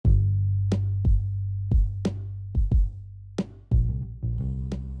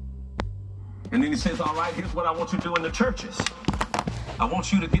And then he says, all right, here's what I want you to do in the churches. I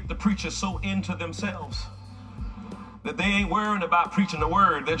want you to get the preachers so into themselves that they ain't worrying about preaching the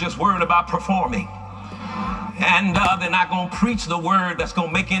word. They're just worrying about performing. And they're not going to preach the word that's going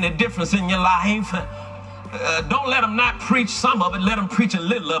to make any difference in your life. Don't let them not preach some of it. Let them preach a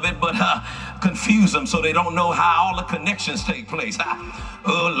little of it, but confuse them so they don't know how all the connections take place.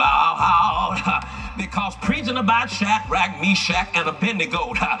 Oh, Lord. Because preaching about Shadrach, Meshach, and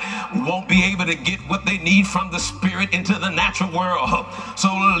Abednego won't be able to get what they need from the spirit into the natural world.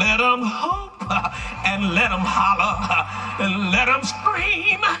 So let them hope and let them holler and let them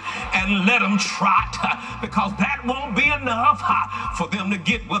scream and let them trot, because that won't be enough for them to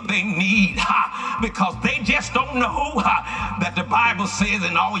get what they need, because they just don't know that the Bible says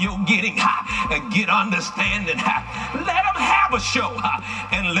in all you're getting, get understanding. Let them have a show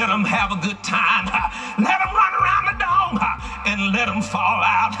and let them have a good time. Let them run around the dome and let them fall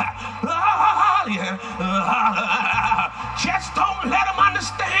out. Just don't let them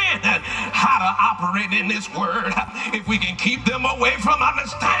understand how to operate in this word. If we can keep them away from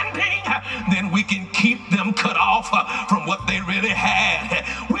understanding, then we can keep them cut off from what they really had.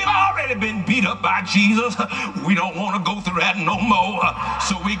 We've already been beat up by Jesus. We don't want to go through that no more.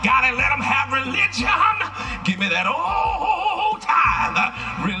 So we got to let them have religion. Give me that old time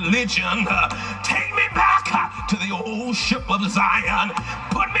religion. Take me back to the old ship of Zion.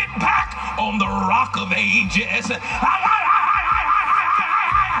 Put me back on the rock of ages. Get him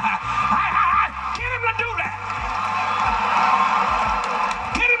to do that.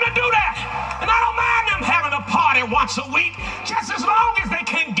 Get him to do that. And I don't mind them having a party once a week, just as long as they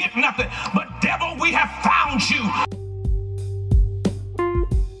can't get nothing. But devil, we have found you.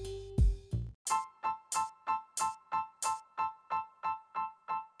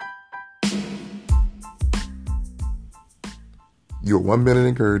 Your 1 minute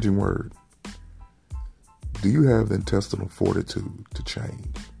encouraging word. Do you have the intestinal fortitude to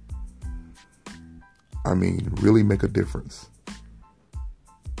change? I mean, really make a difference.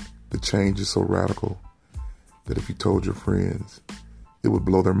 The change is so radical that if you told your friends, it would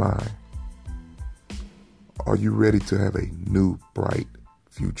blow their mind. Are you ready to have a new, bright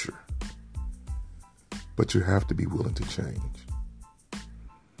future? But you have to be willing to change.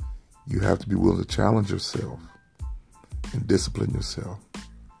 You have to be willing to challenge yourself and discipline yourself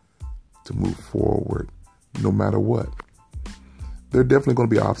to move forward no matter what. There are definitely going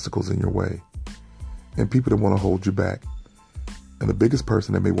to be obstacles in your way and people that want to hold you back. And the biggest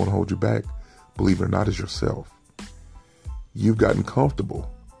person that may want to hold you back, believe it or not, is yourself. You've gotten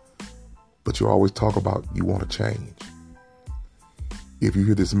comfortable, but you always talk about you want to change. If you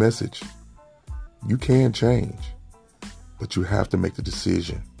hear this message, you can change, but you have to make the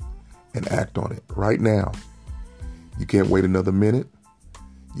decision and act on it right now. You can't wait another minute.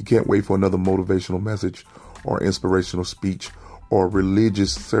 You can't wait for another motivational message or inspirational speech or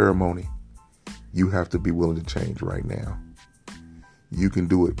religious ceremony. You have to be willing to change right now. You can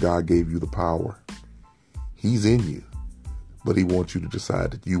do it. God gave you the power. He's in you, but he wants you to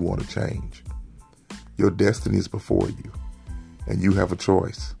decide that you want to change. Your destiny is before you, and you have a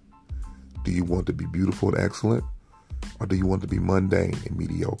choice. Do you want to be beautiful and excellent, or do you want to be mundane and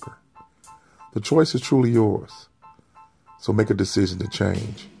mediocre? The choice is truly yours. So make a decision to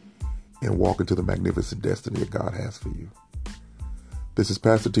change and walk into the magnificent destiny that God has for you. This is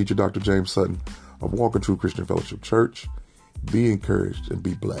Pastor Teacher Dr. James Sutton of Walking True Christian Fellowship Church. Be encouraged and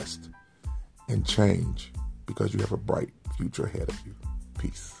be blessed and change, because you have a bright future ahead of you.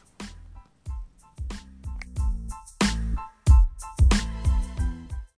 Peace.